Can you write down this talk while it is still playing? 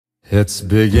It's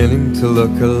beginning to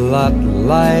look a lot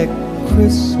like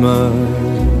Christmas.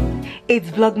 It's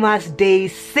Vlogmas day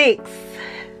 6.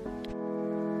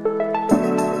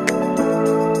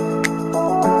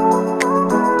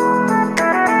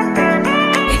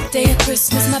 Big day of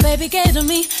Christmas, my baby gave to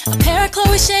me a pair of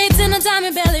Chloe shades and a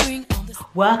diamond belly ring.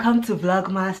 Welcome to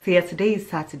Vlogmas. Here today is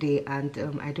Saturday and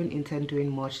I don't intend doing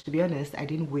much. To be honest, I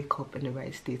didn't wake up in the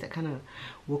right state. I kind of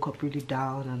woke up really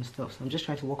down and stuff, so I'm just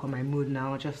trying to work on my mood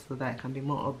now, just so that I can be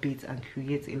more upbeat and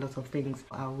create a lot of things.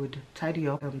 I would tidy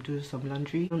up and do some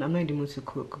laundry. I'm not in the mood to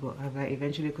cook, but I might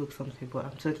eventually cook something, but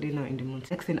I'm totally not in the mood.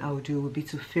 Next thing I will do will be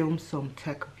to film some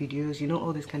tech videos, you know,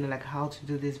 all this kind of like how to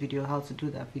do this video, how to do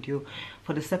that video.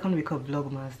 For the second week of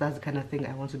Vlogmas, that's the kind of thing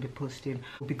I want to be posting.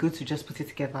 It would be good to just put it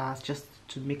together, just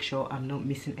to make sure I'm not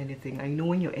missing anything. And you know,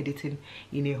 when you're editing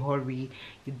in a hurry,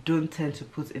 you don't tend to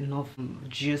put enough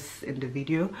juice in the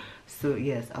video. So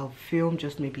yes, I'll film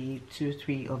just maybe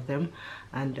 2-3 of them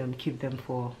and keep them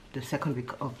for the second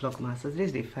week of Vlogmas. So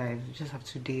today's day 5. We just have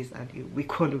 2 days and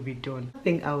week 1 will be done. The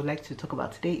thing I would like to talk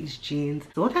about today is jeans.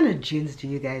 So what kind of jeans do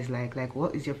you guys like? Like,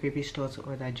 what is your favorite store to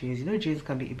order jeans? You know, jeans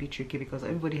can be a bit tricky because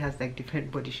everybody has like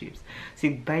different body shapes. So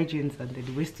you buy jeans and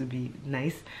the waist to be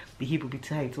nice, the hip will be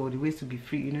tight, or the waist to be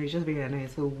free. You know, it's just very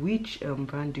nice. So which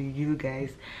brand do you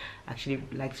guys actually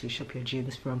like to shop your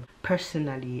jeans from?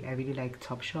 Personally, I really like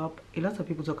Topshop. A lot of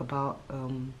people talk about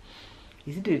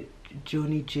is it the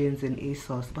Johnny jeans and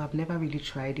ASOS, but I've never really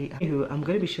tried it. Anyway, I'm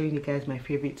going to be showing you guys my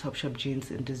favorite Topshop jeans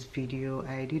in this video.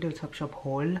 I did a Topshop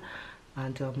haul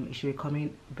and it should be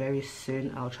coming very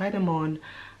soon. I'll try them on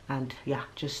and yeah,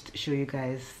 just show you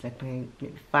guys like my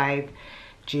 5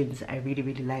 jeans I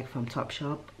really like from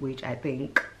Topshop, which I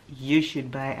think you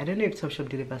should buy. I don't know if Topshop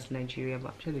delivers to Nigeria,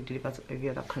 but I'm sure they deliver to every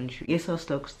other country. ASOS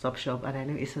stocks Topshop and I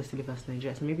know ASOS delivers to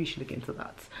Nigeria, so maybe you should look into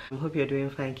that. I hope you're doing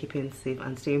fine, keeping safe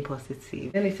and staying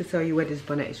positive. I need to tell you where this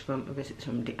bonnet is from. It's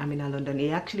from the Amina London. It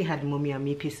actually had Mommy and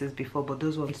Me pieces before, but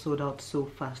those ones sold out so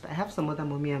fast. I have some other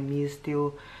Mommy and Me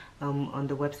still on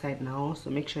the website now, so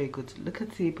make sure you go to look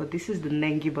at it. But this is the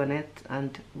Nengi bonnet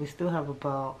and we still have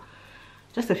about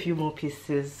just a few more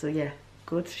pieces, so yeah,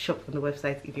 go to shop on the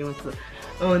website if you want to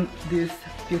own this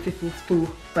beautiful full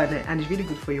bonnet. And it's really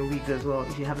good for your wigs as well.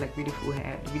 If you have like really full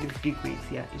hair, really big wigs,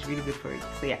 yeah, it's really good for it.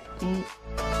 So yeah.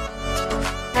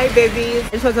 Hi babies, I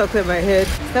just want to clear my head.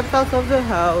 Stepped out of the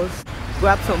house,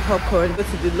 grab some popcorn, go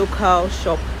to the local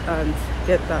shop and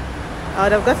get that. I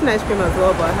would have gotten ice cream as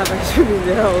well, but I have ice cream in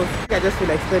the house. I just feel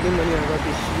like spending money on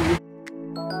rubbish.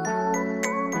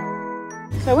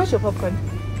 So where's your popcorn?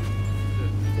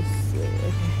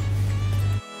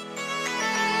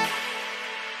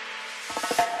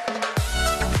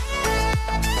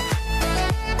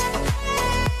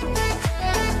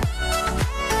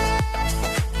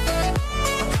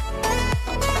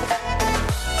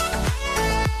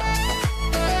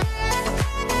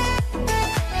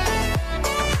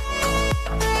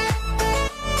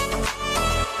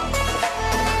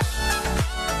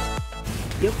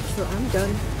 Yep, so I'm done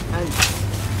and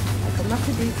I come back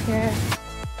to this hair.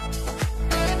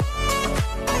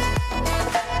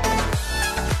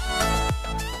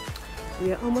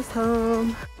 We are almost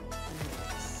home.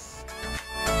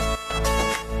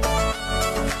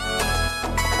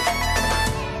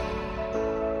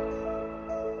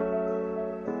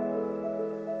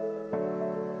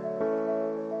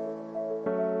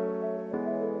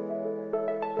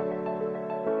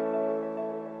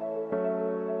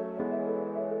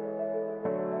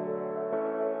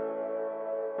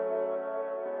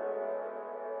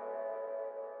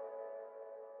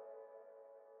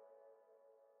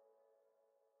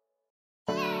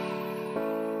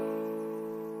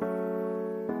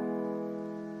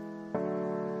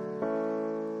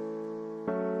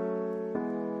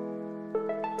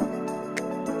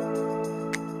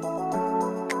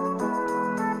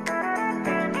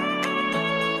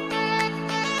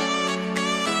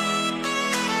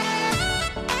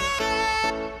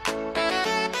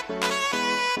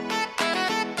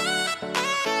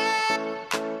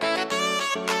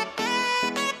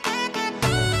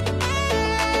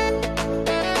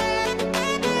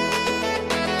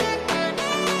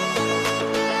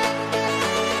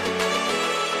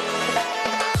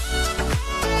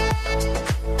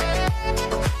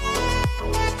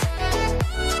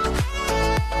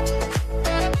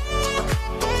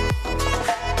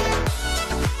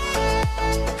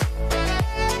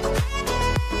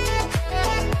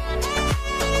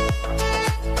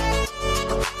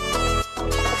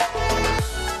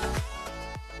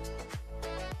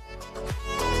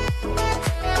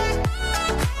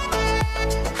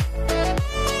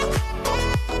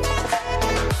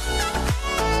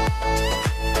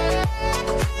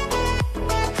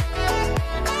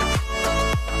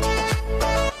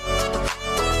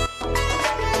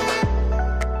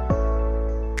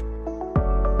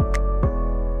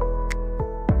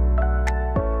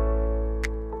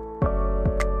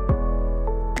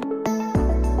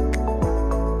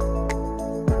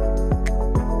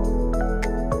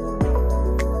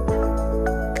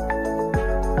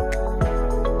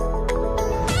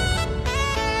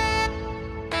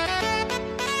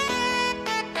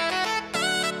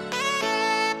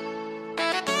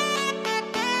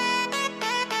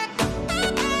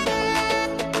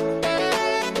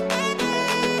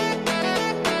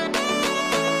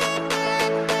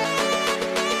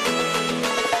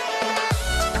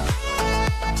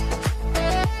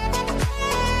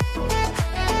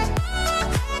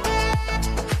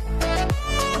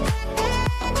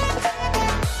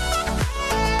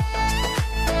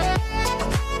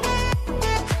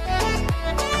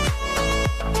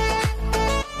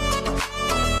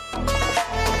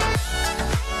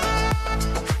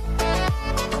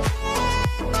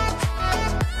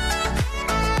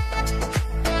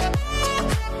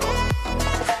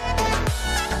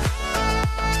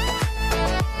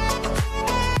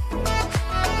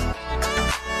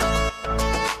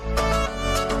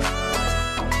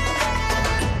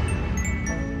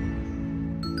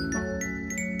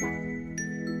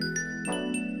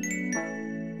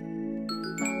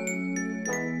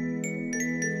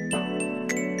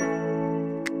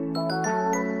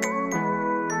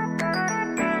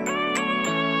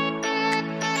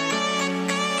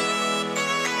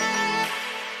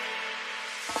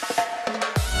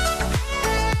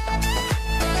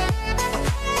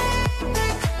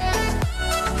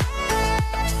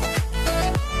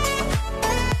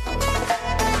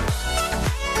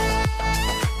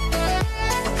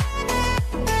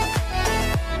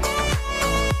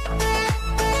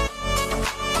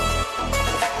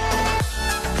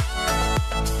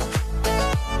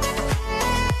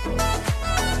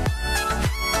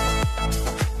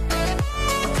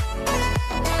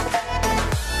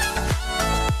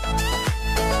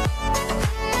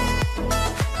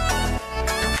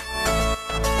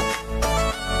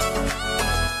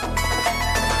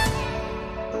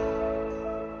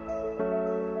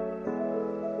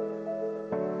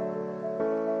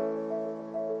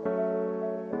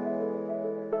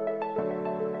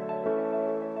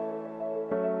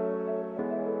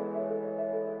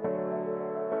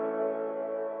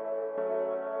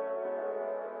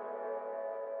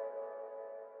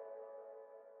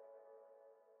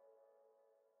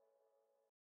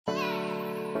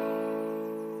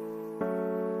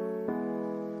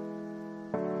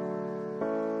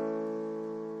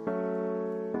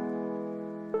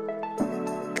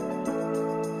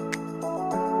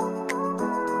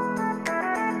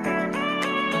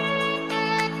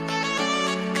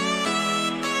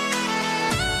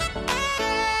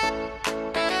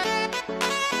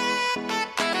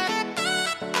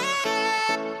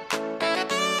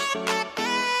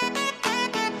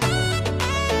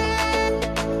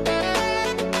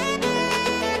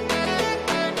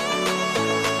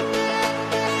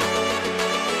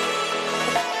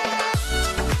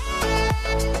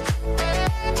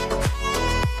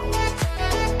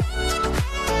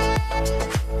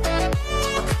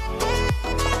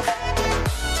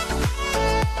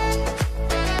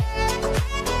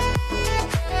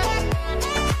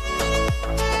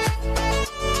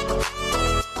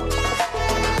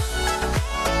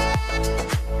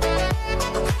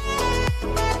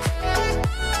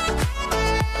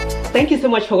 Thank you so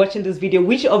much for watching this video.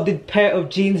 Which of the pair of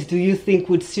jeans do you think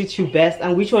would suit you best,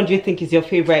 and which one do you think is your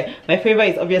favorite? My favorite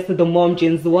is obviously the mom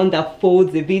jeans, the one that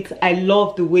folds a bit. I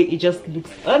love the way it just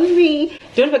looks on me.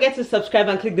 Don't forget to subscribe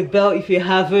and click the bell if you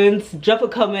haven't. Drop a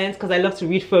comment because I love to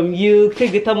read from you.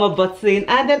 Click the thumb up button,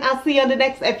 and then I'll see you on the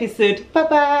next episode. Bye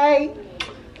bye.